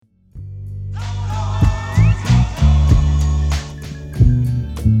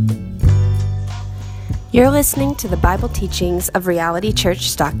You're listening to the Bible teachings of Reality Church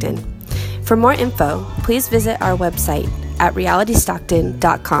Stockton. For more info, please visit our website at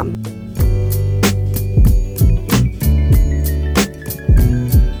realitystockton.com.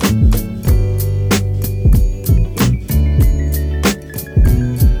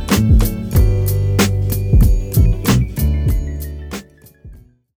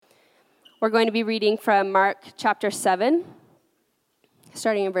 We're going to be reading from Mark chapter 7,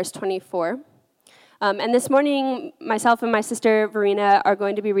 starting in verse 24. And this morning, myself and my sister, Verena, are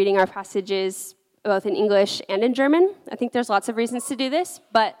going to be reading our passages both in English and in German. I think there's lots of reasons to do this,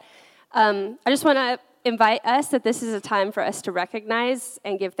 but I just want to invite us that this is a time for us to recognize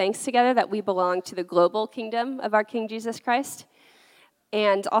and give thanks together that we belong to the global kingdom of our King Jesus Christ,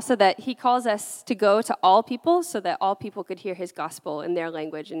 and also that he calls us to go to all people so that all people could hear his gospel in their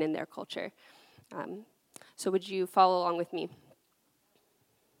language and in their culture. So would you follow along with me?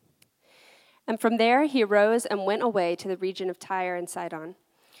 And from there he arose and went away to the region of Tyre and Sidon.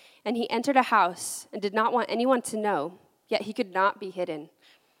 And he entered a house and did not want anyone to know, yet he could not be hidden.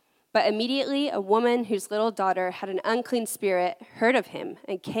 But immediately a woman whose little daughter had an unclean spirit heard of him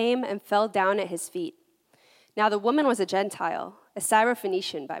and came and fell down at his feet. Now the woman was a Gentile, a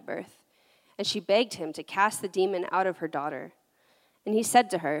Syrophoenician by birth, and she begged him to cast the demon out of her daughter. And he said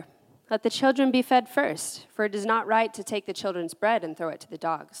to her, "Let the children be fed first, for it is not right to take the children's bread and throw it to the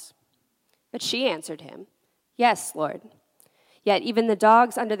dogs." But she answered him, "Yes, Lord. Yet even the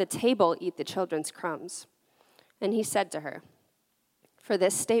dogs under the table eat the children's crumbs." And he said to her, "For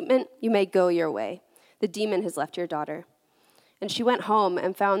this statement you may go your way. The demon has left your daughter." And she went home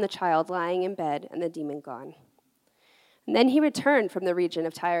and found the child lying in bed and the demon gone. And then he returned from the region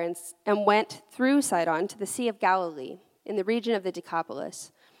of Tyre and went through Sidon to the Sea of Galilee, in the region of the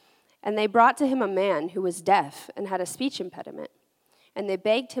Decapolis. And they brought to him a man who was deaf and had a speech impediment. And they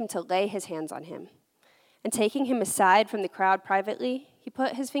begged him to lay his hands on him. And taking him aside from the crowd privately, he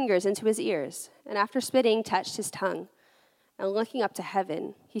put his fingers into his ears, and after spitting, touched his tongue. And looking up to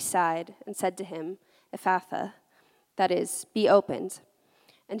heaven, he sighed and said to him, "Ephphatha," that is, "be opened."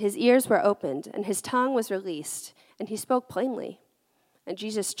 And his ears were opened, and his tongue was released, and he spoke plainly. And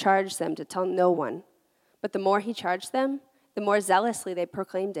Jesus charged them to tell no one. But the more he charged them, the more zealously they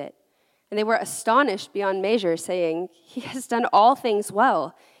proclaimed it. And they were astonished beyond measure, saying, "He has done all things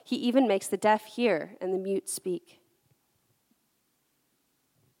well. He even makes the deaf hear and the mute speak."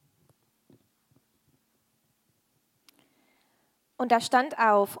 Und er stand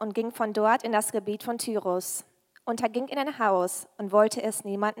auf und ging von dort in das Gebiet von Tyrus. Und er ging in ein Haus und wollte es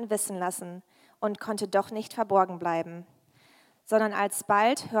niemanden wissen lassen und konnte doch nicht verborgen bleiben. Sondern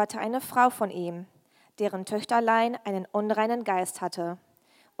alsbald hörte eine Frau von ihm, deren Töchterlein einen unreinen Geist hatte.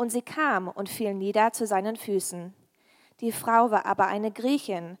 Und sie kam und fiel nieder zu seinen Füßen. Die Frau war aber eine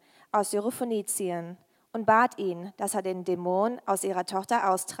Griechin aus Syrophönizien und bat ihn, dass er den Dämon aus ihrer Tochter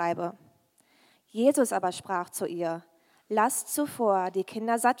austreibe. Jesus aber sprach zu ihr: "Lasst zuvor die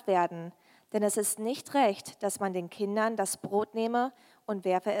Kinder satt werden, denn es ist nicht recht, dass man den Kindern das Brot nehme und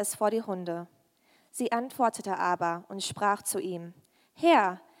werfe es vor die Hunde." Sie antwortete aber und sprach zu ihm: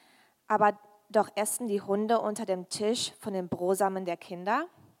 "Herr, aber doch essen die Hunde unter dem Tisch von den Brosamen der Kinder?"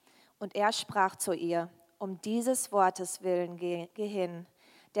 Und er sprach zu ihr: "Um dieses Wortes willen geh hin,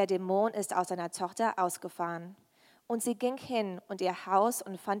 der Dämon ist aus seiner Tochter ausgefahren." Und sie ging hin und ihr Haus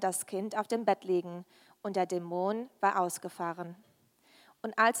und fand das Kind auf dem Bett liegen, und der Dämon war ausgefahren.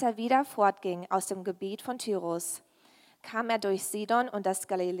 Und als er wieder fortging aus dem Gebiet von Tyrus, kam er durch Sidon und das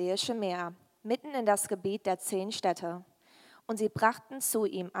Galiläische Meer, mitten in das Gebiet der 10 Städte. Und sie brachten zu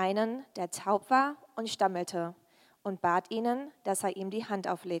ihm einen, der taub war und stammelte, und bat ihnen, dass er ihm die Hand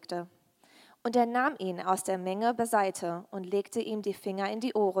auflegte. Und er nahm ihn aus der Menge beiseite und legte ihm die Finger in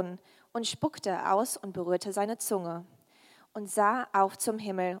die Ohren und spuckte aus und berührte seine Zunge und sah auf zum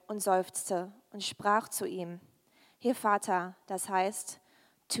Himmel und seufzte und sprach zu ihm: "Hier, Vater," das heißt,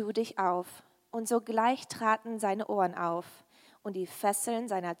 "tu dich auf." Und sogleich traten seine Ohren auf und die Fesseln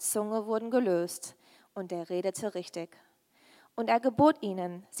seiner Zunge wurden gelöst und er redete richtig. Und er gebot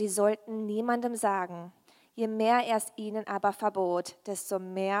ihnen, sie sollten niemandem sagen. Je mehr er es ihnen aber verbot, desto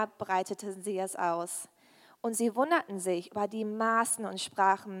mehr breiteten sie es aus. Und sie wunderten sich über die Maßen und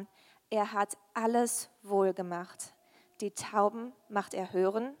sprachen: "Er hat alles wohl gemacht. Die Tauben macht er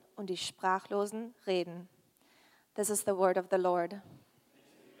hören und die Sprachlosen reden." This is the word of the Lord.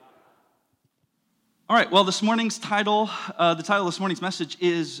 All right, well, the title of this morning's message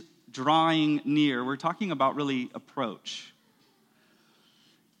is Drawing Near. We're talking about really approach.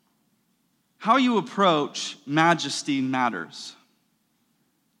 How you approach majesty matters.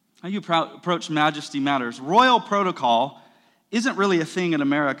 How you approach majesty matters. Royal protocol isn't really a thing in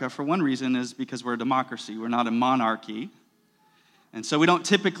America for one reason is because we're a democracy. We're not a monarchy. And so we don't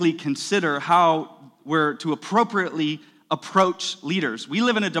typically consider how we're to appropriately approach leaders. We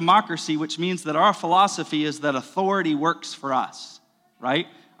live in a democracy, which means that our philosophy is that authority works for us, right?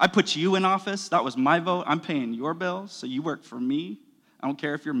 I put you in office. That was my vote. I'm paying your bills, so you work for me. I don't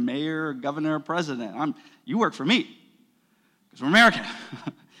care if you're mayor or governor or president. You work for me because we're American.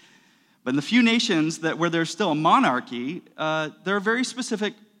 But in the few nations where there's still a monarchy, there are very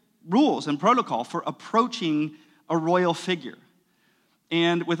specific rules and protocol for approaching a royal figure.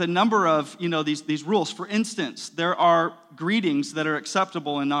 And with a number of these rules, for instance, there are greetings that are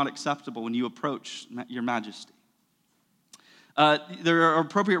acceptable and not acceptable when you approach your majesty. There are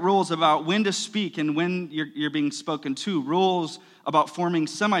appropriate rules about when to speak and when you're being spoken to. Rules about forming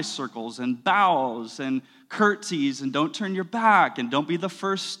semicircles and bows and curtsies and don't turn your back and don't be the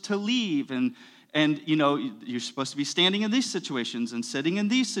first to leave. And you're supposed to be standing in these situations and sitting in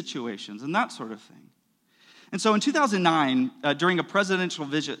these situations and that sort of thing. And so in 2009, during a presidential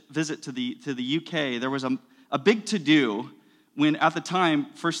visit to the UK, there was a big to-do when, at the time,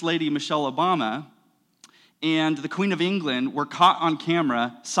 First Lady Michelle Obama and the Queen of England were caught on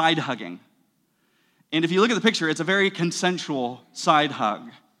camera side-hugging. And if you look at the picture, it's a very consensual side hug.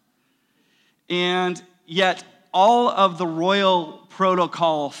 And yet, all of the royal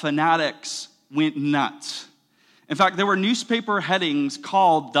protocol fanatics went nuts. In fact, there were newspaper headings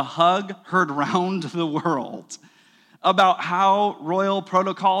called "The Hug Heard Round the World" about how royal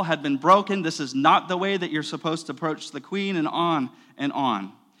protocol had been broken. This is not the way that you're supposed to approach the Queen, and on and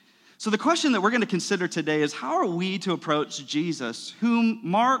on. So the question that we're going to consider today is, how are we to approach Jesus, whom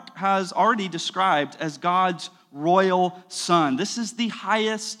Mark has already described as God's royal son? This is the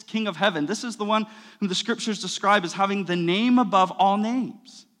highest King of heaven. This is the one whom the scriptures describe as having the name above all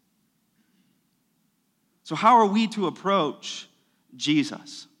names. So how are we to approach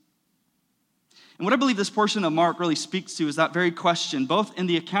Jesus? And what I believe this portion of Mark really speaks to is that very question, both in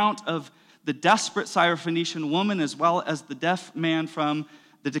the account of the desperate Syrophoenician woman as well as the deaf man from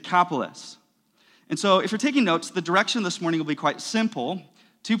the Decapolis. And so if you're taking notes, the direction this morning will be quite simple.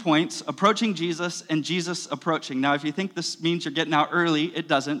 2 points: approaching Jesus and Jesus approaching. Now, if you think this means you're getting out early, it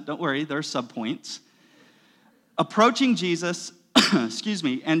doesn't. Don't worry, there are subpoints. Approaching Jesus,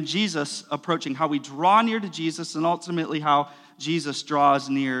 and Jesus approaching, how we draw near to Jesus and ultimately how Jesus draws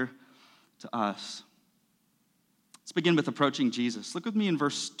near to us. Let's begin with approaching Jesus. Look with me in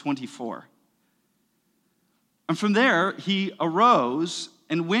verse 24. And from there, he arose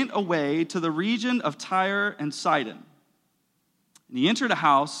and went away to the region of Tyre and Sidon. And he entered a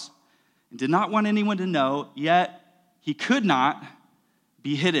house and did not want anyone to know, yet he could not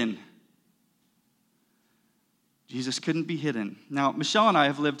be hidden. Jesus couldn't be hidden. Now, Michelle and I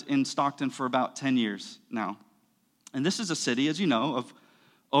have lived in Stockton for about 10 years now. And this is a city, as you know, of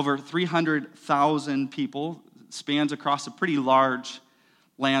over 300,000 people. It spans across a pretty large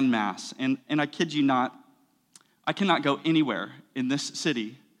landmass. And I kid you not, I cannot go anywhere in this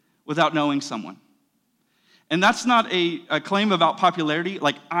city without knowing someone. And that's not a claim about popularity.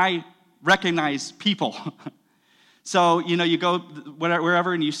 Like, I recognize people. So, you go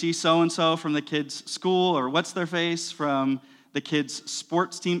wherever and you see so-and-so from the kids' school, or what's their face from the kids'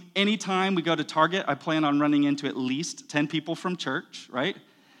 sports team. Anytime we go to Target, I plan on running into at least 10 people from church, right?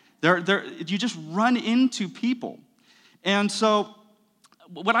 You just run into people. And so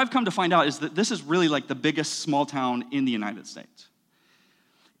what I've come to find out is that this is really like the biggest small town in the United States.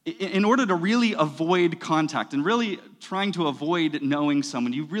 In order to really avoid contact and really trying to avoid knowing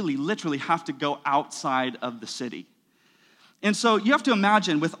someone, you really literally have to go outside of the city. And so you have to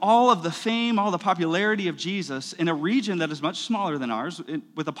imagine, with all of the fame, all the popularity of Jesus in a region that is much smaller than ours,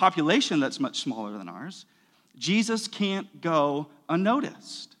 with a population that's much smaller than ours, Jesus can't go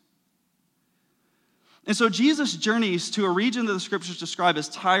unnoticed. And so Jesus journeys to a region that the scriptures describe as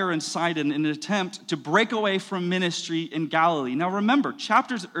Tyre and Sidon in an attempt to break away from ministry in Galilee. Now remember,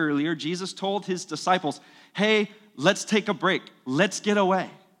 chapters earlier, Jesus told his disciples, hey, let's take a break. Let's get away.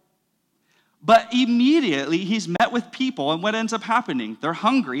 But immediately he's met with people, and what ends up happening? They're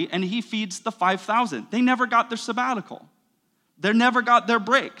hungry, and he feeds the 5,000. They never got their sabbatical. They never got their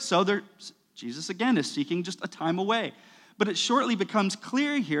break. So Jesus, again, is seeking just a time away. But it shortly becomes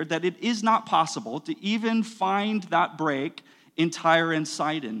clear here that it is not possible to even find that break in Tyre and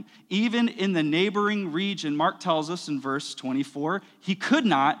Sidon. Even in the neighboring region, Mark tells us in verse 24, he could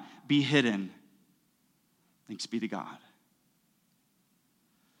not be hidden. Thanks be to God.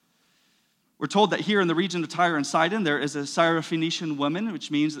 We're told that here in the region of Tyre and Sidon, there is a Syrophoenician woman, which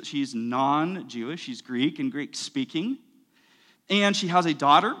means that she's non-Jewish. She's Greek and Greek-speaking. And she has a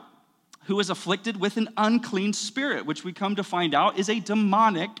daughter who is afflicted with an unclean spirit, which we come to find out is a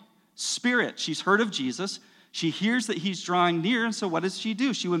demonic spirit. She's heard of Jesus. She hears that he's drawing near, and so what does she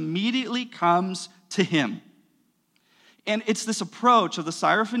do? She immediately comes to him. And it's this approach of the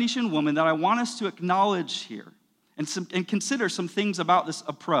Syrophoenician woman that I want us to acknowledge here and consider some things about this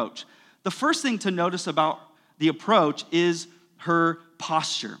approach. The first thing to notice about the approach is her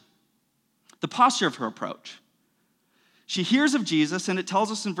posture. The posture of her approach. She hears of Jesus, and it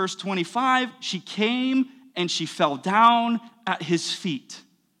tells us in verse 25, she came and she fell down at his feet.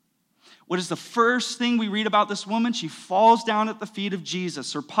 What is the first thing we read about this woman? She falls down at the feet of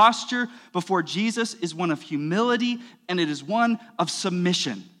Jesus. Her posture before Jesus is one of humility, and it is one of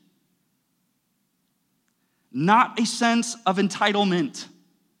submission. Not a sense of entitlement,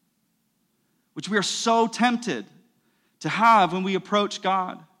 which we are so tempted to have when we approach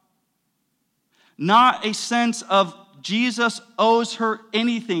God. Not a sense of Jesus owes her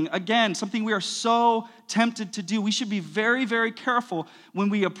anything. Again, something we are so tempted to do. We should be very, very careful when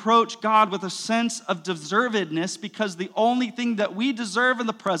we approach God with a sense of deservedness, because the only thing that we deserve in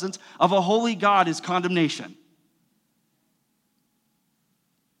the presence of a holy God is condemnation.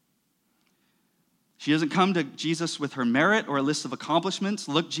 She doesn't come to Jesus with her merit or a list of accomplishments.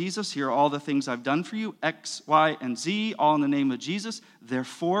 Look, Jesus, here are all the things I've done for you, X, Y, and Z, all in the name of Jesus.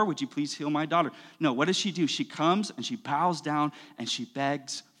 Therefore, would you please heal my daughter? No, what does she do? She comes and she bows down and she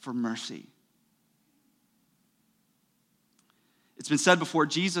begs for mercy. It's been said before,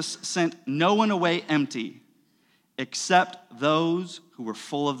 Jesus sent no one away empty except those who were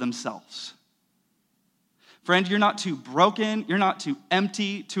full of themselves. Friend, you're not too broken, you're not too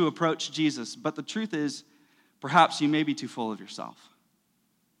empty to approach Jesus, but the truth is, perhaps you may be too full of yourself.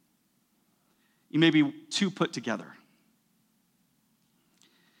 You may be too put together.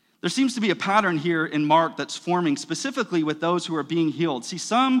 There seems to be a pattern here in Mark that's forming specifically with those who are being healed. See,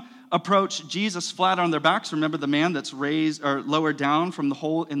 some approach Jesus flat on their backs. Remember the man that's raised or lowered down from the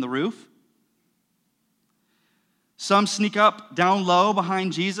hole in the roof? Some sneak up down low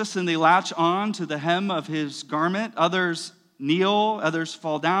behind Jesus and they latch on to the hem of his garment. Others kneel, others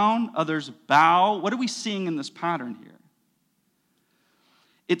fall down, others bow. What are we seeing in this pattern here?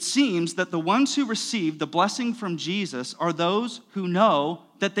 It seems that the ones who receive the blessing from Jesus are those who know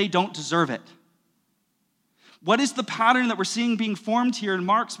that they don't deserve it. What is the pattern that we're seeing being formed here in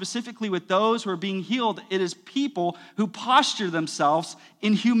Mark, specifically with those who are being healed? It is people who posture themselves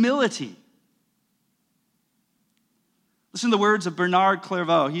in humility. Listen to the words of Bernard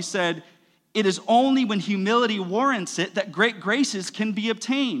Clairvaux. He said, "It is only when humility warrants it that great graces can be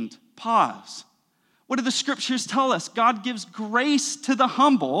obtained." Pause. What do the scriptures tell us? God gives grace to the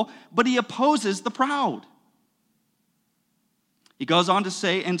humble, but he opposes the proud. He goes on to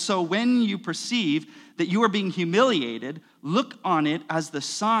say, and so when you perceive that you are being humiliated, look on it as the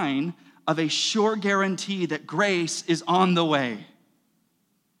sign of a sure guarantee that grace is on the way.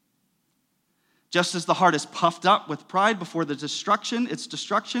 Just as the heart is puffed up with pride before its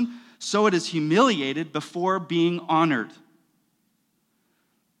destruction, so it is humiliated before being honored.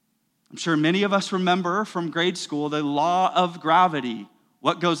 I'm sure many of us remember from grade school the law of gravity.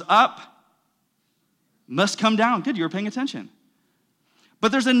 What goes up must come down. Good, you were paying attention.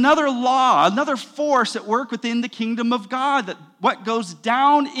 But there's another law, another force at work within the kingdom of God, that what goes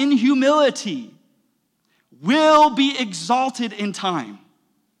down in humility will be exalted in time.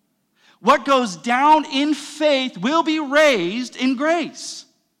 What goes down in faith will be raised in grace.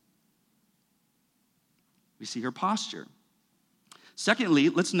 We see her posture. Secondly,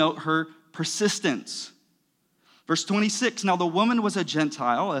 let's note her persistence. Verse 26, now the woman was a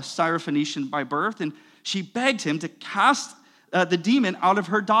Gentile, a Syrophoenician by birth, and she begged him to cast the demon out of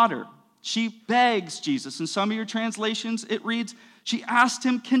her daughter. She begs Jesus. In some of your translations, it reads, she asked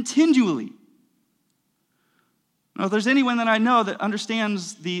him continually. Now, if there's anyone that I know that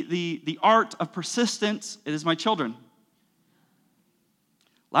understands the art of persistence, it is my children.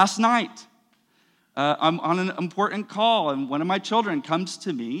 Last night, I'm on an important call, and one of my children comes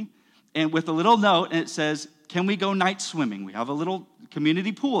to me and with a little note, and it says, can we go night swimming? We have a little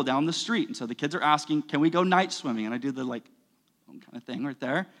community pool down the street, and so the kids are asking, can we go night swimming? And I do the kind of thing right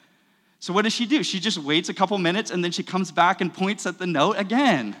there. So what does she do? She just waits a couple minutes, and then she comes back and points at the note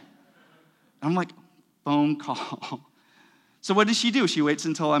again. And I'm like, phone call. So what does she do? She waits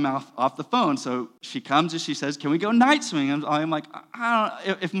until I'm off the phone. So she comes and she says, can we go night swimming? And I'm like, I don't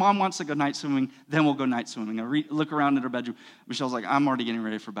know. If mom wants to go night swimming, then we'll go night swimming. I look around in her bedroom. Michelle's like, I'm already getting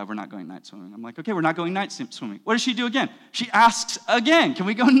ready for bed. We're not going night swimming. I'm like, okay, we're not going night swimming. What does she do again? She asks again, can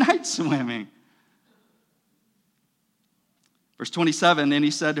we go night swimming? Verse 27, and he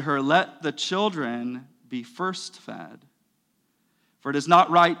said to her, let the children be first fed, For it is not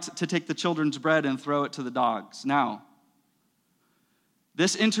right to take the children's bread and throw it to the dogs. Now,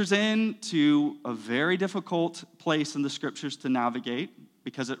 this enters into a very difficult place in the scriptures to navigate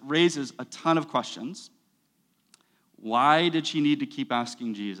because it raises a ton of questions. Why did she need to keep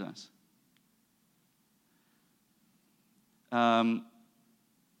asking Jesus?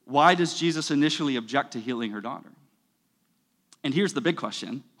 Why does Jesus initially object to healing her daughter? And here's the big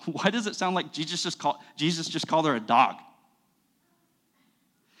question. Why does it sound like Jesus just called her a dog?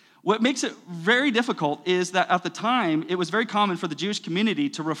 What makes it very difficult is that at the time, it was very common for the Jewish community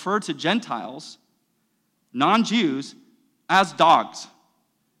to refer to Gentiles, non-Jews, as dogs,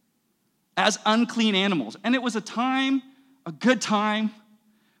 as unclean animals. And it was a good time,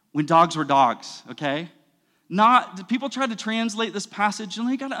 when dogs were dogs, okay? People tried to translate this passage, and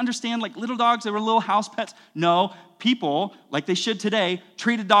you got to understand, like little dogs, they were little house pets. No, people, like they should today,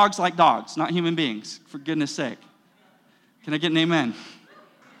 treated dogs like dogs, not human beings, for goodness sake. Can I get an amen?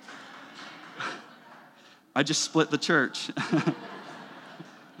 I just split the church.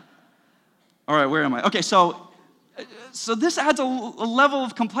 All right, where am I? Okay, so this adds a level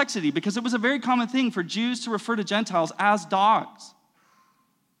of complexity because it was a very common thing for Jews to refer to Gentiles as dogs.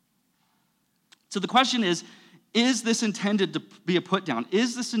 So the question is this intended to be a put down?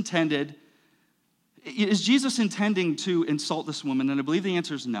 Is Jesus intending to insult this woman? And I believe the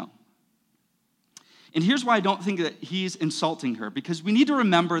answer is no. And here's why I don't think that he's insulting her, because we need to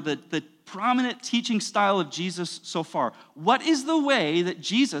remember the prominent teaching style of Jesus so far. What is the way that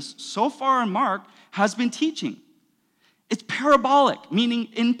Jesus, so far in Mark, has been teaching? It's parabolic, meaning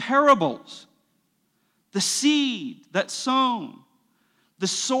in parables. The seed that's sown, the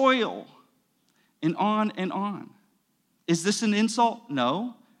soil, and on and on. Is this an insult?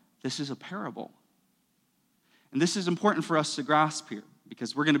 No, this is a parable. And this is important for us to grasp here,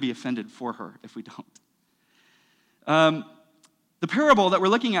 because we're going to be offended for her if we don't. The parable that we're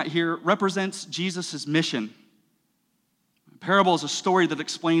looking at here represents Jesus' mission. A parable is a story that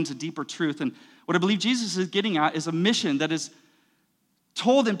explains a deeper truth. And what I believe Jesus is getting at is a mission that is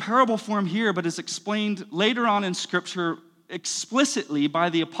told in parable form here, but is explained later on in Scripture explicitly by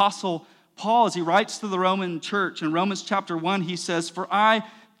the Apostle Paul as he writes to the Roman church. In Romans chapter 1, he says, "For I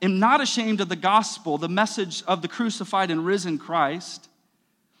am not ashamed of the gospel, the message of the crucified and risen Christ.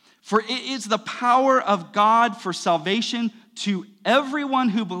 For it is the power of God for salvation to everyone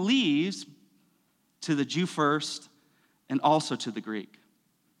who believes, to the Jew first, and also to the Greek."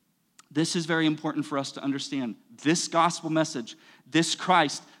 This is very important for us to understand. This gospel message, this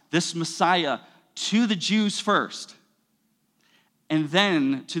Christ, this Messiah, to the Jews first, and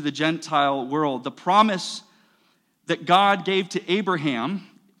then to the Gentile world. The promise that God gave to Abraham,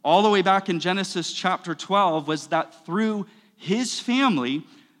 all the way back in Genesis chapter 12, was that through his family,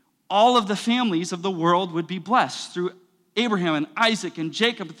 all of the families of the world would be blessed through Abraham and Isaac and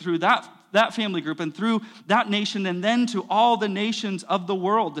Jacob, through that family group and through that nation, and then to all the nations of the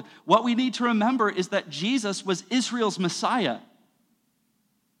world. What we need to remember is that Jesus was Israel's Messiah.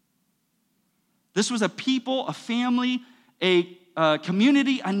 This was a people, a family, a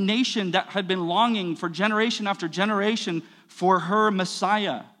community, a nation that had been longing for generation after generation for her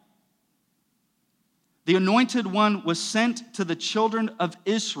Messiah. The anointed one was sent to the children of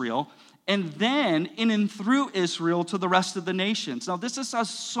Israel, and then in and through Israel to the rest of the nations. Now, this has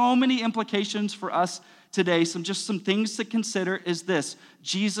so many implications for us today. Some things to consider is this: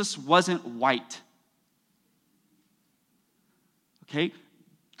 Jesus wasn't white. Okay?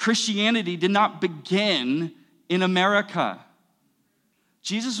 Christianity did not begin in America.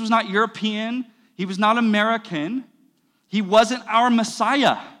 Jesus was not European. He was not American. He wasn't our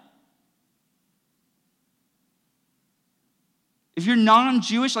Messiah. If you're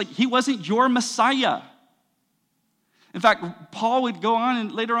non-Jewish, he wasn't your Messiah. In fact, Paul would go on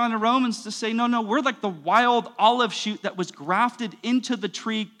and later on in Romans to say, no, we're like the wild olive shoot that was grafted into the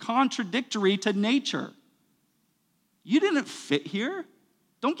tree, contradictory to nature. You didn't fit here.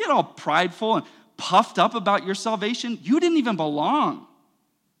 Don't get all prideful and puffed up about your salvation. You didn't even belong.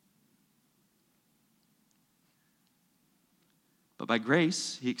 But by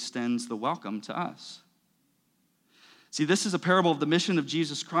grace, he extends the welcome to us. See, this is a parable of the mission of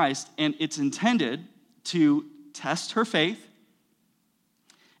Jesus Christ, and it's intended to test her faith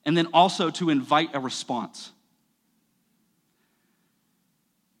and then also to invite a response.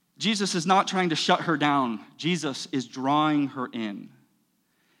 Jesus is not trying to shut her down. Jesus is drawing her in.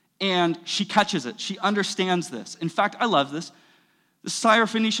 And she catches it. She understands this. In fact, I love this. The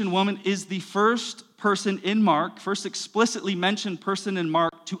Syrophoenician woman is the first person in Mark, first explicitly mentioned person in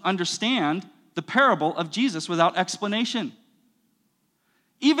Mark to understand the parable of Jesus without explanation.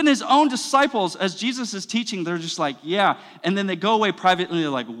 Even his own disciples, as Jesus is teaching, they're just like, yeah. And then they go away privately and they're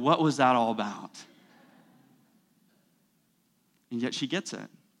like, what was that all about? And yet she gets it.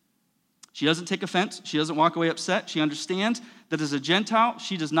 She doesn't take offense. She doesn't walk away upset. She understands that as a Gentile,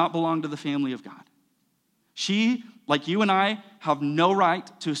 she does not belong to the family of God. She, like you and I, have no right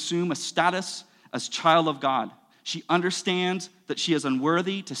to assume a status as child of God. She understands that she is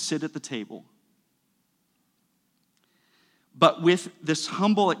unworthy to sit at the table. But with this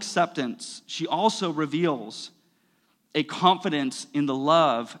humble acceptance, she also reveals a confidence in the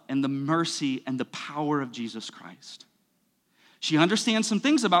love and the mercy and the power of Jesus Christ. She understands some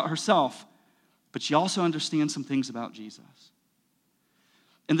things about herself, but she also understands some things about Jesus.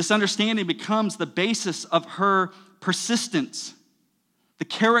 And this understanding becomes the basis of her persistence, the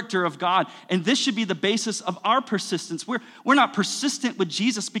character of God. And this should be the basis of our persistence. We're not persistent with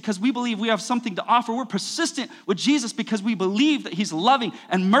Jesus because we believe we have something to offer. We're persistent with Jesus because we believe that he's loving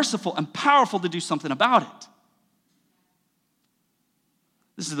and merciful and powerful to do something about it.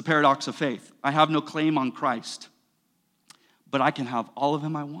 This is the paradox of faith. I have no claim on Christ, but I can have all of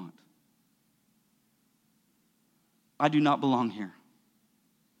him I want. I do not belong here,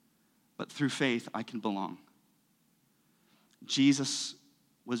 but through faith I can belong. Jesus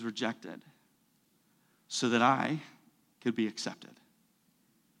was rejected so that I could be accepted.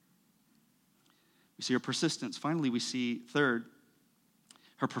 We see her persistence. Finally, we see, third,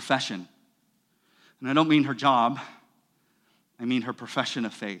 her profession. And I don't mean her job. I mean her profession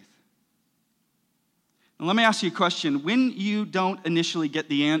of faith. And let me ask you a question. When you don't initially get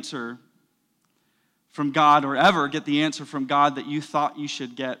the answer from God or ever get the answer from God that you thought you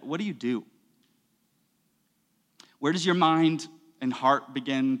should get, what do? Where does your mind and heart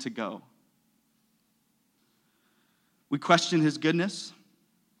begin to go? We question his goodness.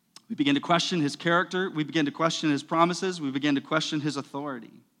 We begin to question his character. We begin to question his promises. We begin to question his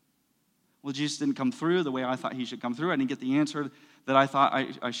authority. Well, Jesus didn't come through the way I thought he should come through. I didn't get the answer that I thought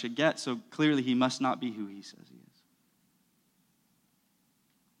I should get, so clearly he must not be who he says he is.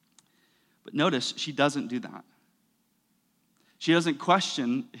 But notice, she doesn't do that. She doesn't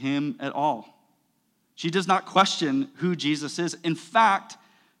question him at all. She does not question who Jesus is. In fact,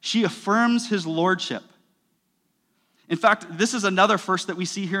 she affirms his lordship. In fact, this is another first that we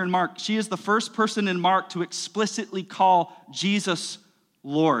see here in Mark. She is the first person in Mark to explicitly call Jesus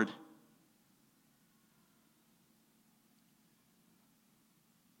Lord.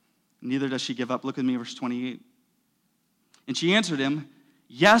 Neither does she give up. Look at me, verse 28. And she answered him,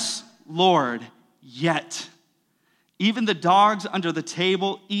 "Yes, Lord, yet even the dogs under the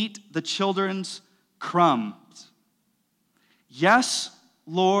table eat the children's crumbs." Yes,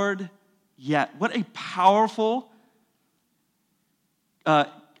 Lord, yet. What a powerful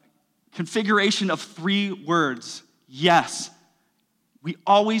configuration of 3 words. Yes. We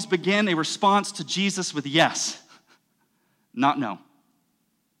always begin a response to Jesus with yes, not no.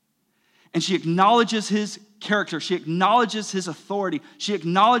 And she acknowledges his character. She acknowledges his authority. She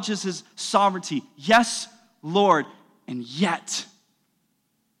acknowledges his sovereignty. Yes, Lord, and yet.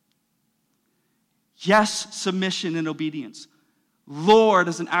 Yes, submission and obedience. Lord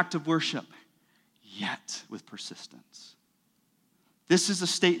as an act of worship, yet with persistence. This is a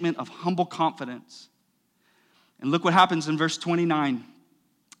statement of humble confidence. And look what happens in verse 29.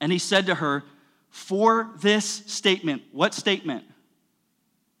 And he said to her, for this statement, what statement?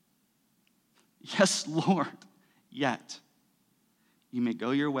 Yes, Lord, yet you may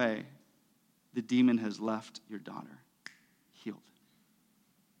go your way. The demon has left your daughter healed.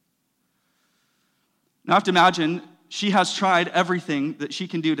 Now I have to imagine she has tried everything that she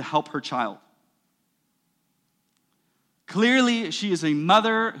can do to help her child. Clearly, she is a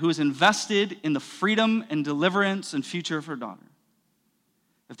mother who is invested in the freedom and deliverance and future of her daughter.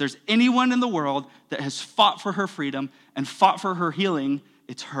 If there's anyone in the world that has fought for her freedom and fought for her healing,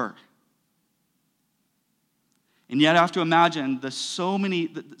 it's her. And yet I have to imagine the so many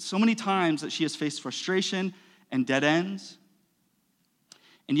times that she has faced frustration and dead ends.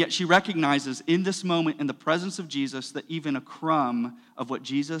 And yet she recognizes in this moment, in the presence of Jesus, that even a crumb of what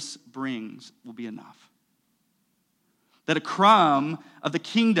Jesus brings will be enough. That a crumb of the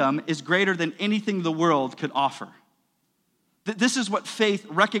kingdom is greater than anything the world could offer. This is what faith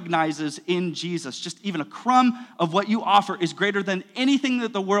recognizes in Jesus. Just even a crumb of what you offer is greater than anything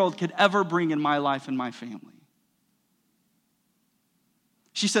that the world could ever bring in my life and my family.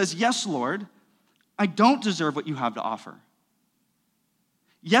 She says, yes, Lord, I don't deserve what you have to offer.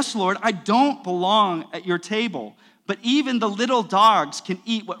 Yes, Lord, I don't belong at your table, but even the little dogs can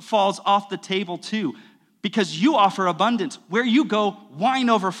eat what falls off the table too. because you offer abundance. Where you go, wine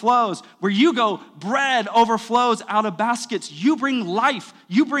overflows. Where you go, bread overflows out of baskets. You bring life.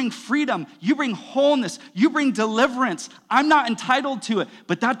 You bring freedom. You bring wholeness. You bring deliverance. I'm not entitled to it,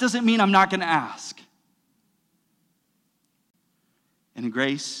 but that doesn't mean I'm not going to ask. And in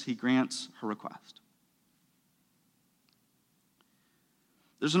grace, he grants her request.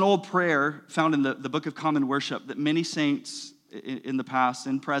 There's an old prayer found in the Book of Common Worship that many saints in the past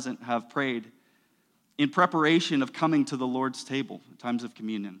and present have prayed in preparation of coming to the Lord's table at times of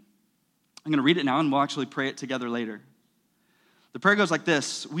communion. I'm going to read it now, and we'll actually pray it together later. The prayer goes like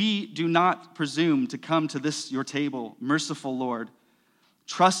this: "We do not presume to come to this your table, merciful Lord,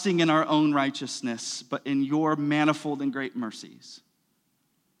 trusting in our own righteousness, but in your manifold and great mercies.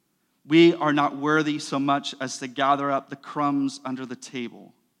 We are not worthy so much as to gather up the crumbs under the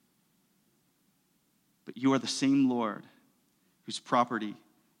table, but you are the same Lord whose property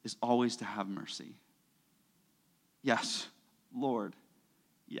is always to have mercy. Yes, Lord,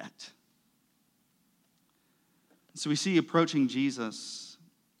 yet." So we see approaching Jesus.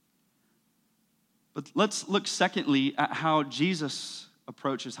 But let's look secondly at how Jesus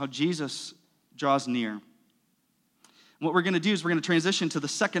approaches, how Jesus draws near. And what we're going to do is we're going to transition to the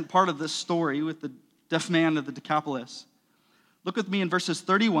second part of this story with the deaf man of the Decapolis. Look with me in verses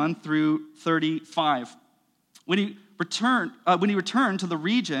 31 through 35. When he returned to the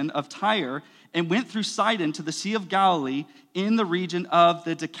region of Tyre and went through Sidon to the Sea of Galilee in the region of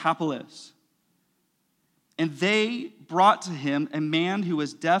the Decapolis. And they brought to him a man who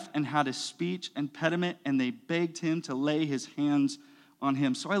was deaf and had a speech impediment, and they begged him to lay his hands on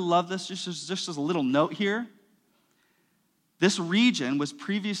him. So I love this. Just as a little note here. This region was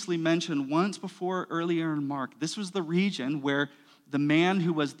previously mentioned once before earlier in Mark. This was the region where the man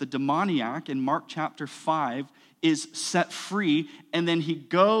who was the demoniac in Mark chapter 5 is set free, and then he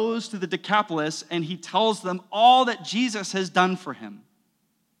goes to the Decapolis and he tells them all that Jesus has done for him.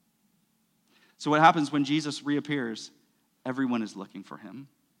 So what happens when Jesus reappears? Everyone is looking for him.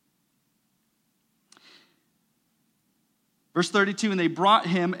 Verse 32, and they brought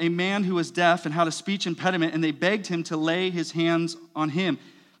him a man who was deaf and had a speech impediment, and they begged him to lay his hands on him.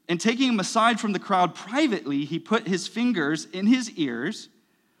 And taking him aside from the crowd privately, he put his fingers in his ears,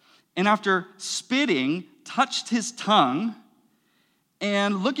 and after spitting, touched his tongue,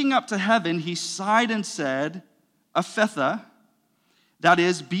 and looking up to heaven, he sighed and said, "Ephphatha," that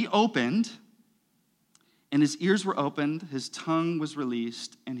is, "be opened." And his ears were opened, his tongue was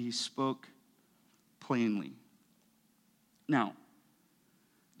released, and he spoke plainly. Now,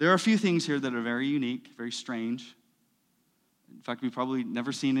 there are a few things here that are very unique, very strange. In fact, we've probably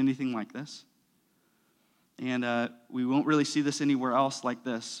never seen anything like this. And we won't really see this anywhere else like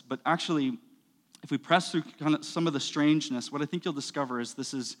this. But actually, if we press through kind of some of the strangeness, what I think you'll discover is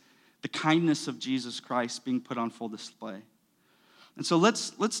this is the kindness of Jesus Christ being put on full display. And so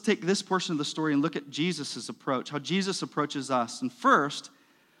let's take this portion of the story and look at Jesus' approach, how Jesus approaches us. And first,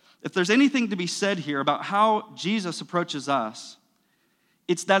 if there's anything to be said here about how Jesus approaches us,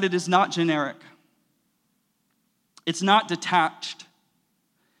 it's that it is not generic. It's not detached.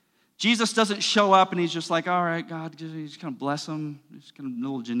 Jesus doesn't show up and he's just like, all right, God, he's going to bless them. Just kind of a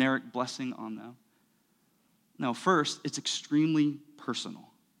little generic blessing on them. No, first, it's extremely personal.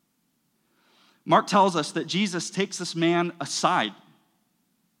 Mark tells us that Jesus takes this man aside,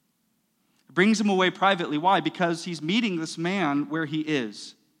 brings him away privately. Why? Because he's meeting this man where he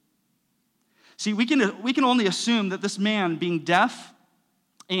is. See, we can only assume that this man, being deaf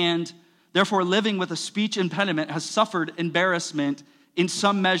and therefore living with a speech impediment, has suffered embarrassment in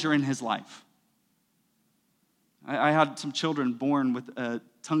some measure in his life. I had some children born with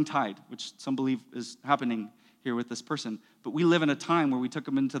tongue-tied, which some believe is happening here with this person. But we live in a time where we took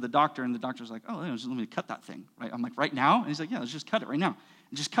him into the doctor, and the doctor's like, oh, just let me cut that thing. Right? I'm like, right now? And he's like, yeah, let's just cut it right now.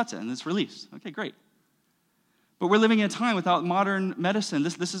 And just cuts it, and it's released. Okay, great. But we're living in a time without modern medicine.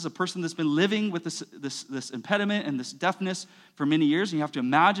 This is a person that's been living with this impediment and this deafness for many years. And you have to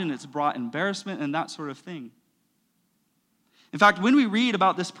imagine it's brought embarrassment and that sort of thing. In fact, when we read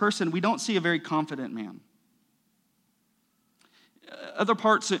about this person, we don't see a very confident man. Other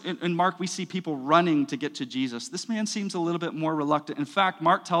parts in Mark, we see people running to get to Jesus. This man seems a little bit more reluctant. In fact,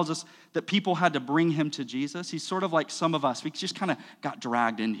 Mark tells us that people had to bring him to Jesus. He's sort of like some of us. We just kind of got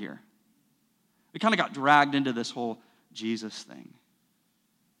dragged in here. We kind of got dragged into this whole Jesus thing.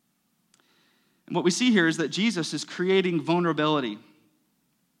 And what we see here is that Jesus is creating vulnerability.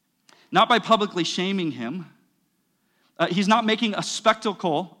 Not by publicly shaming him. He's not making a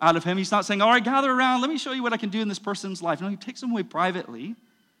spectacle out of him. He's not saying, all right, gather around. Let me show you what I can do in this person's life. No, he takes him away privately.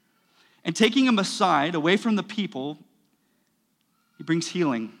 And taking him aside, away from the people, he brings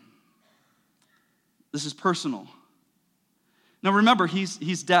healing. This is personal. Now remember,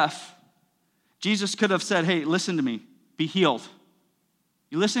 he's deaf. Jesus could have said, hey, listen to me, be healed.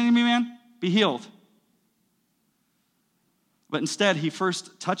 You listening to me, man? Be healed. But instead, he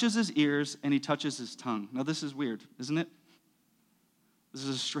first touches his ears and he touches his tongue. Now this is weird, isn't it? This is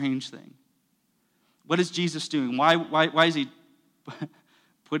a strange thing. What is Jesus doing? Why is he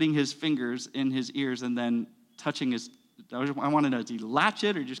putting his fingers in his ears and then touching his, I want to know, does he latch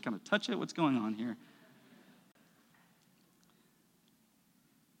it or just kind of touch it? What's going on here?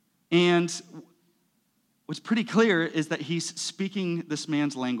 And what's pretty clear is that he's speaking this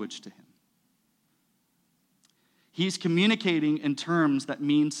man's language to him. He's communicating in terms that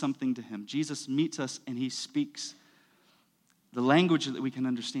mean something to him. Jesus meets us and he speaks the language that we can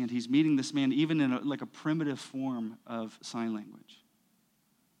understand. He's meeting this man even in a primitive form of sign language.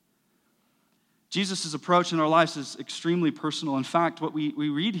 Jesus' approach in our lives is extremely personal. In fact, what we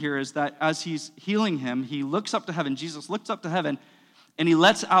read here is that as he's healing him, he looks up to heaven. Jesus looks up to heaven and he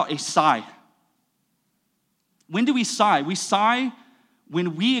lets out a sigh. When do we sigh? We sigh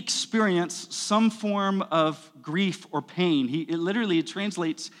when we experience some form of grief or pain. It literally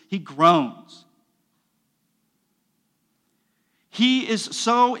translates, he groans. He is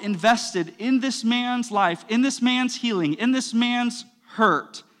so invested in this man's life, in this man's healing, in this man's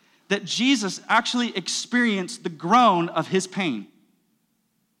hurt, that Jesus actually experienced the groan of his pain.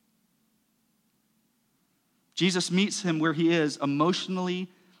 Jesus meets him where he is emotionally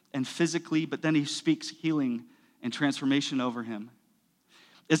and physically, but then he speaks healing and transformation over him.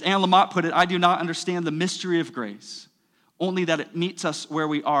 As Anne Lamott put it, I do not understand the mystery of grace, only that it meets us where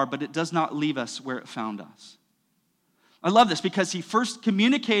we are, but it does not leave us where it found us. I love this because he first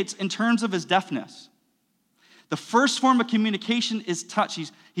communicates in terms of his deafness. The first form of communication is touch.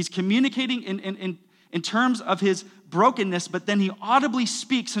 He's communicating in terms of his brokenness, but then he audibly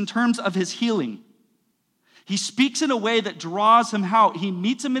speaks in terms of his healing. He speaks in a way that draws him out. He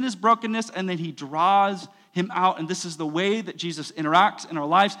meets him in his brokenness, and then he draws him out. And this is the way that Jesus interacts in our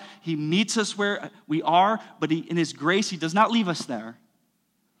lives. He meets us where we are, but in his grace, he does not leave us there,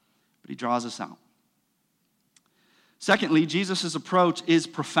 but he draws us out. Secondly, Jesus' approach is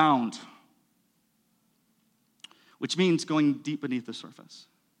profound, which means going deep beneath the surface.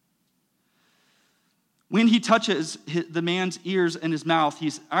 When he touches the man's ears and his mouth,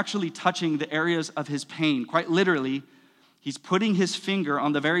 he's actually touching the areas of his pain. Quite literally, he's putting his finger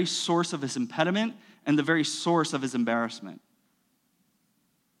on the very source of his impediment and the very source of his embarrassment.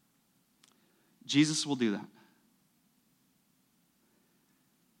 Jesus will do that.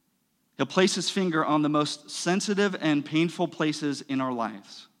 He'll place his finger on the most sensitive and painful places in our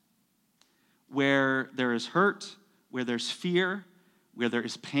lives, where there is hurt, where there's fear, where there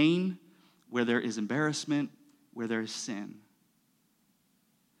is pain, where there is embarrassment, where there is sin.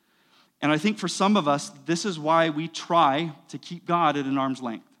 And I think for some of us, this is why we try to keep God at an arm's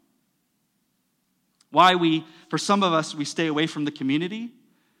length. For some of us, we stay away from the community.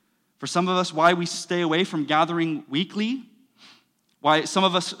 For some of us, why we stay away from gathering weekly. Why some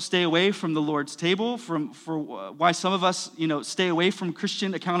of us stay away from the Lord's table. Why some of us, stay away from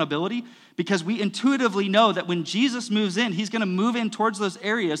Christian accountability. Because we intuitively know that when Jesus moves in, he's going to move in towards those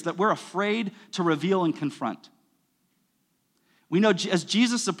areas that we're afraid to reveal and confront. We know as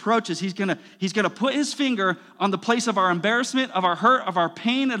Jesus approaches, he's going to put his finger on the place of our embarrassment, of our hurt, of our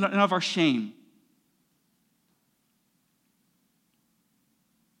pain, and of our shame.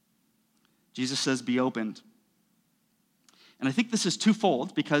 Jesus says, be opened. And I think this is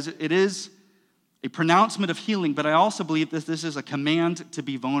twofold because it is a pronouncement of healing, but I also believe that this is a command to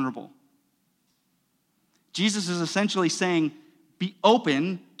be vulnerable. Jesus is essentially saying, be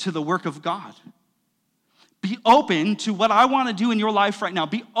open to the work of God. Be open to what I want to do in your life right now.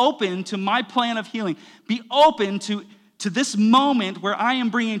 Be open to my plan of healing. Be open to this moment where I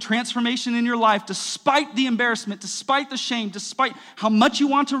am bringing transformation in your life despite the embarrassment, despite the shame, despite how much you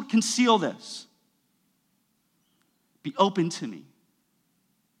want to conceal this. Be open to me.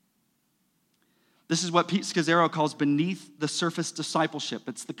 This is what Pete Scazzaro calls beneath the surface discipleship.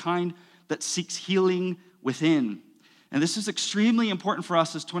 It's the kind that seeks healing within. And this is extremely important for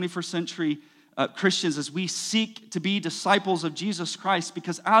us as 21st century Christians as we seek to be disciples of Jesus Christ,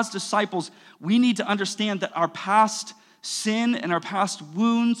 because as disciples, we need to understand that our past sin and our past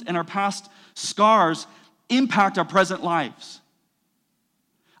wounds and our past scars impact our present lives.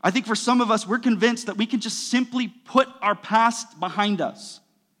 I think for some of us, we're convinced that we can just simply put our past behind us,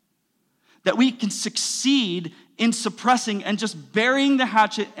 that we can succeed in suppressing and just burying the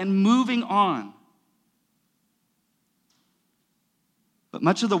hatchet and moving on. But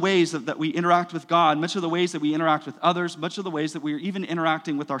much of the ways that we interact with God, much of the ways that we interact with others, much of the ways that we are even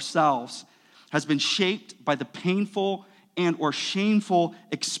interacting with ourselves has been shaped by the painful and or shameful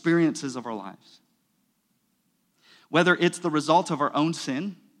experiences of our lives. Whether it's the result of our own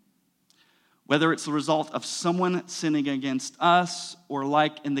sin, whether it's the result of someone sinning against us, or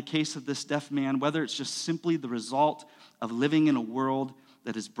like in the case of this deaf man, whether it's just simply the result of living in a world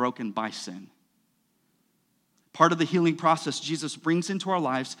that is broken by sin. Part of the healing process Jesus brings into our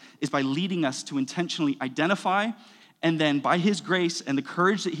lives is by leading us to intentionally identify, and then by his grace and the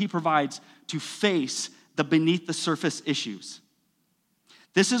courage that he provides, to face the beneath the surface issues.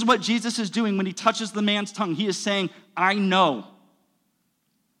 This is what Jesus is doing when he touches the man's tongue. He is saying, I know.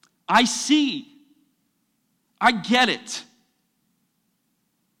 I see. I get it.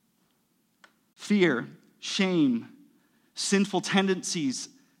 Fear, shame, sinful tendencies,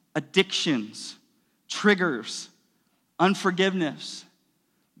 addictions, triggers, unforgiveness,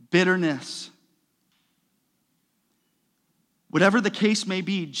 bitterness. Whatever the case may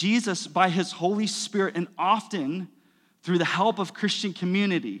be, Jesus, by his Holy Spirit, and often through the help of Christian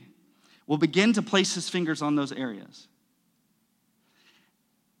community, will begin to place his fingers on those areas.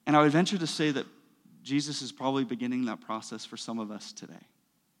 And I would venture to say that Jesus is probably beginning that process for some of us today.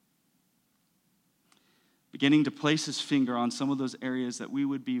 Beginning to place his finger on some of those areas that we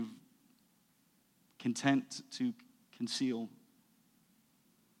would be content to conceal,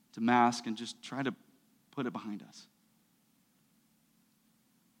 to mask, and just try to put it behind us.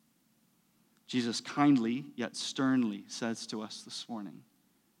 Jesus kindly yet sternly says to us this morning,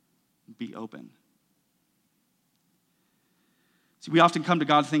 be open. See, we often come to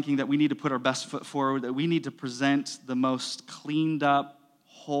God thinking that we need to put our best foot forward, that we need to present the most cleaned up,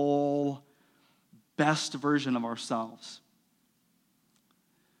 whole, best version of ourselves.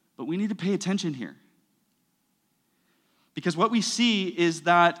 But we need to pay attention here. Because what we see is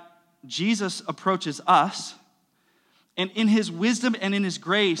that Jesus approaches us, and in his wisdom and in his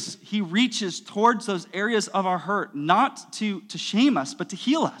grace, he reaches towards those areas of our hurt, not to shame us, but to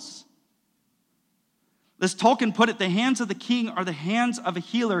heal us. As Tolkien put it, the hands of the king are the hands of a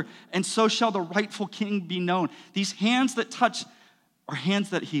healer, and so shall the rightful king be known. These hands that touch are hands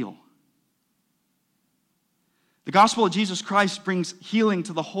that heal. The gospel of Jesus Christ brings healing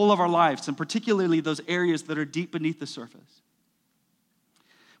to the whole of our lives, and particularly those areas that are deep beneath the surface.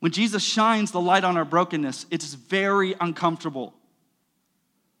 When Jesus shines the light on our brokenness, it's very uncomfortable.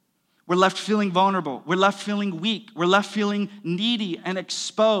 We're left feeling vulnerable. We're left feeling weak. We're left feeling needy and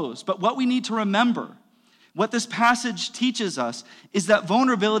exposed. But what we need to remember, what this passage teaches us, is that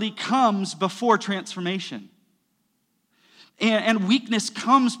vulnerability comes before transformation. And weakness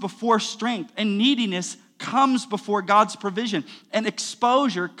comes before strength. And neediness comes before God's provision. And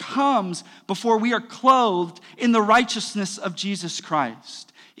exposure comes before we are clothed in the righteousness of Jesus Christ.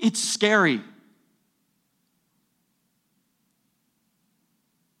 It's scary.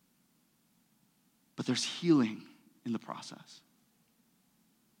 But there's healing in the process.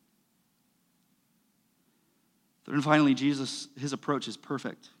 Third and finally, Jesus, his approach is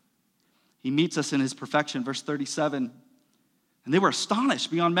perfect. He meets us in his perfection. Verse 37, and they were astonished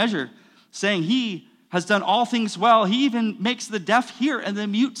beyond measure, saying, he has done all things well. He even makes the deaf hear and the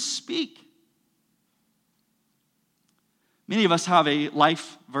mute speak. Many of us have a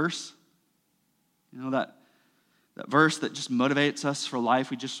life verse. You know, that verse that just motivates us for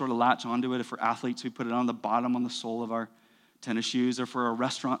life. We just sort of latch onto it. If we're athletes, we put it on the bottom on the sole of our tennis shoes. Or for a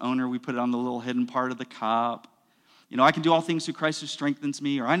restaurant owner, we put it on the little hidden part of the cup. You know, I can do all things through Christ who strengthens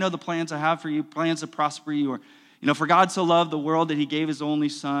me. Or I know the plans I have for you, plans to prosper you. Or, you know, for God so loved the world that he gave his only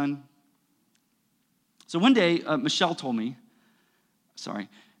son. So one day, Michelle tells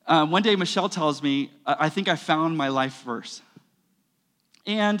me, I think I found my life verse.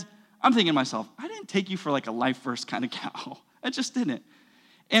 And I'm thinking to myself, I didn't take you for like a life verse kind of gal. I just didn't.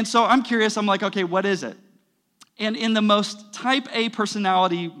 And so I'm curious. I'm like, okay, what is it? And in the most type A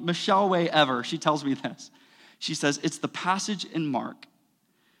personality Michelle way ever, she tells me this. She says, it's the passage in Mark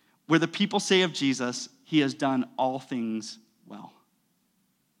where the people say of Jesus, he has done all things well.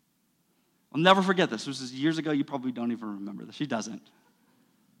 I'll never forget this. This was years ago. You probably don't even remember this. She doesn't.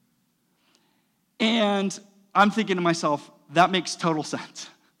 And I'm thinking to myself, that makes total sense.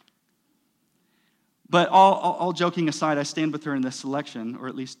 But all joking aside, I stand with her in this selection, or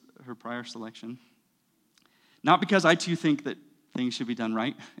at least her prior selection. Not because I too think that things should be done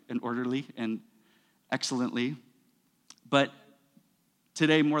right and orderly and excellently, but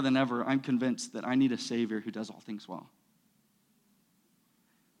today more than ever, I'm convinced that I need a Savior who does all things well.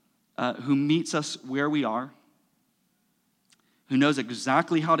 Who meets us where we are, who knows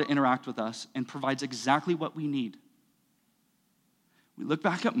exactly how to interact with us and provides exactly what we need. We look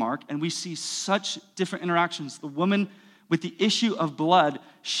back at Mark and we see such different interactions. The woman with the issue of blood,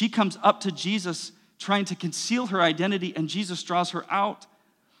 she comes up to Jesus trying to conceal her identity, and Jesus draws her out.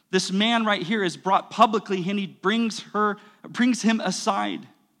 This man right here is brought publicly, and he brings him aside.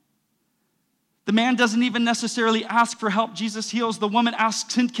 The man doesn't even necessarily ask for help. Jesus heals. The woman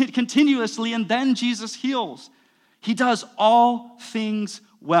asks continuously, and then Jesus heals. He does all things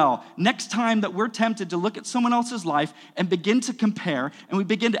well. Next time that we're tempted to look at someone else's life and begin to compare, and we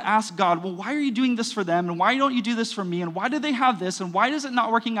begin to ask God, well, why are you doing this for them? And why don't you do this for me? And why do they have this? And why is it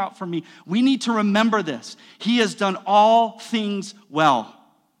not working out for me? We need to remember this. He has done all things well.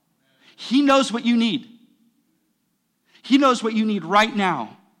 He knows what you need. He knows what you need right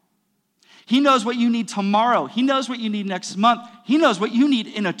now. He knows what you need tomorrow. He knows what you need next month. He knows what you need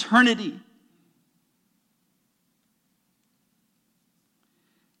in eternity.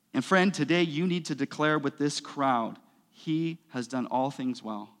 And friend, today you need to declare with this crowd, he has done all things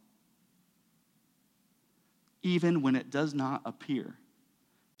well. Even when it does not appear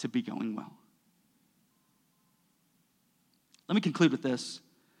to be going well. Let me conclude with this.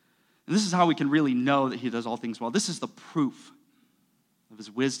 And this is how we can really know that he does all things well. This is the proof of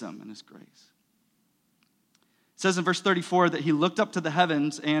his wisdom and his grace. It says in verse 34 that he looked up to the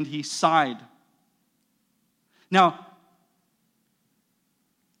heavens and he sighed. Now,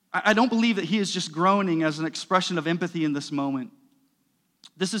 I don't believe that he is just groaning as an expression of empathy in this moment.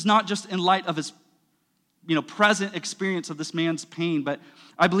 This is not just in light of his present experience of this man's pain, but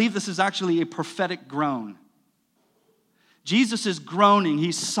I believe this is actually a prophetic groan. Jesus is groaning,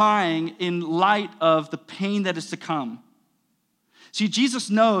 he's sighing in light of the pain that is to come. See, Jesus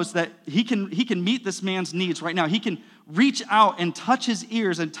knows that he can meet this man's needs right now. He can reach out and touch his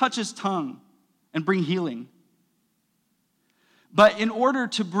ears and touch his tongue and bring healing. But in order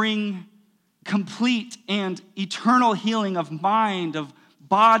to bring complete and eternal healing of mind, of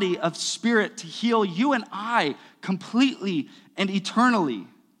body, of spirit, to heal you and I completely and eternally,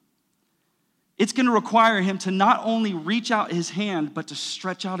 it's going to require him to not only reach out his hand, but to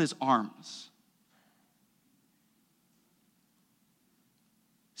stretch out his arms.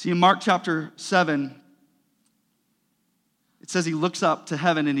 See, in Mark chapter 7, it says he looks up to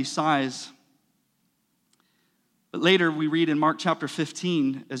heaven and he sighs. But later we read in Mark chapter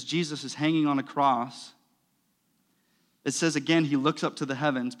 15, as Jesus is hanging on a cross, it says again he looks up to the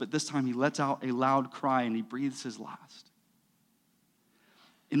heavens, but this time he lets out a loud cry and he breathes his last.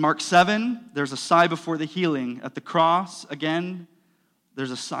 In Mark 7, there's a sigh before the healing. At the cross, again,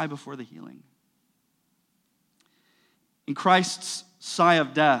 there's a sigh before the healing. In Christ's sigh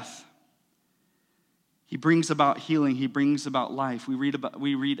of death, he brings about healing. He brings about life. We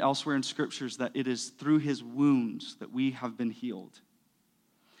read elsewhere in scriptures that it is through his wounds that we have been healed.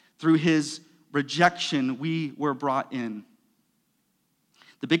 Through his rejection, we were brought in.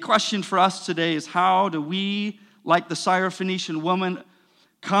 The big question for us today is, how do we, like the Syrophoenician woman,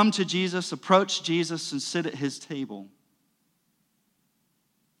 come to Jesus, approach Jesus, and sit at his table?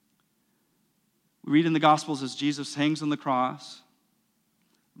 We read in the Gospels as Jesus hangs on the cross,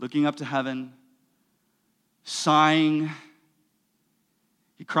 looking up to heaven, sighing.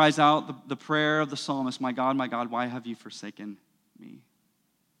 He cries out the prayer of the psalmist, my God, why have you forsaken me?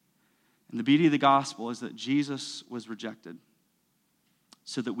 And the beauty of the gospel is that Jesus was rejected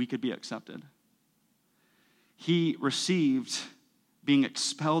so that we could be accepted. He received being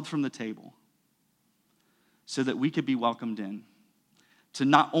expelled from the table so that we could be welcomed in, to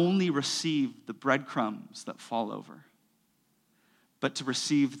not only receive the breadcrumbs that fall over, but to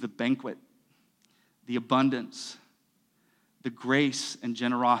receive the banquet, the abundance, the grace and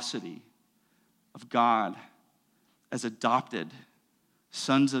generosity of God as adopted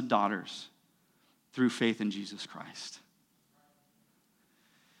sons and daughters through faith in Jesus Christ.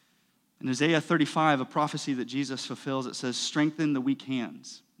 In Isaiah 35, a prophecy that Jesus fulfills, it says, strengthen the weak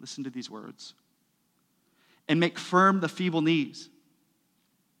hands. Listen to these words. And make firm the feeble knees.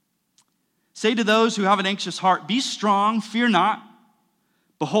 Say to those who have an anxious heart, be strong, fear not.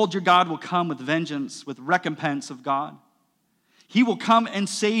 Behold, your God will come with vengeance, with recompense of God. He will come and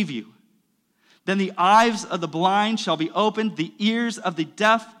save you. Then the eyes of the blind shall be opened, the ears of the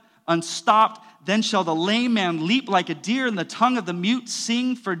deaf unstopped. Then shall the lame man leap like a deer, and the tongue of the mute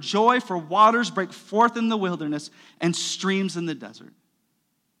sing for joy, for waters break forth in the wilderness and streams in the desert.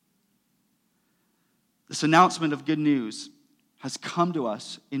 This announcement of good news has come to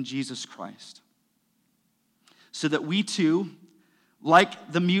us in Jesus Christ, so that we too,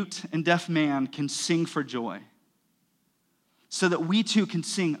 like the mute and deaf man, can sing for joy. So that we too can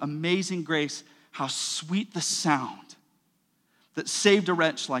sing Amazing Grace, how sweet the sound that saved a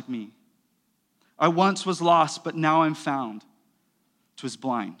wretch like me. I once was lost, but now I'm found. 'Twas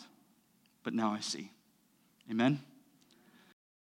blind, but now I see. Amen.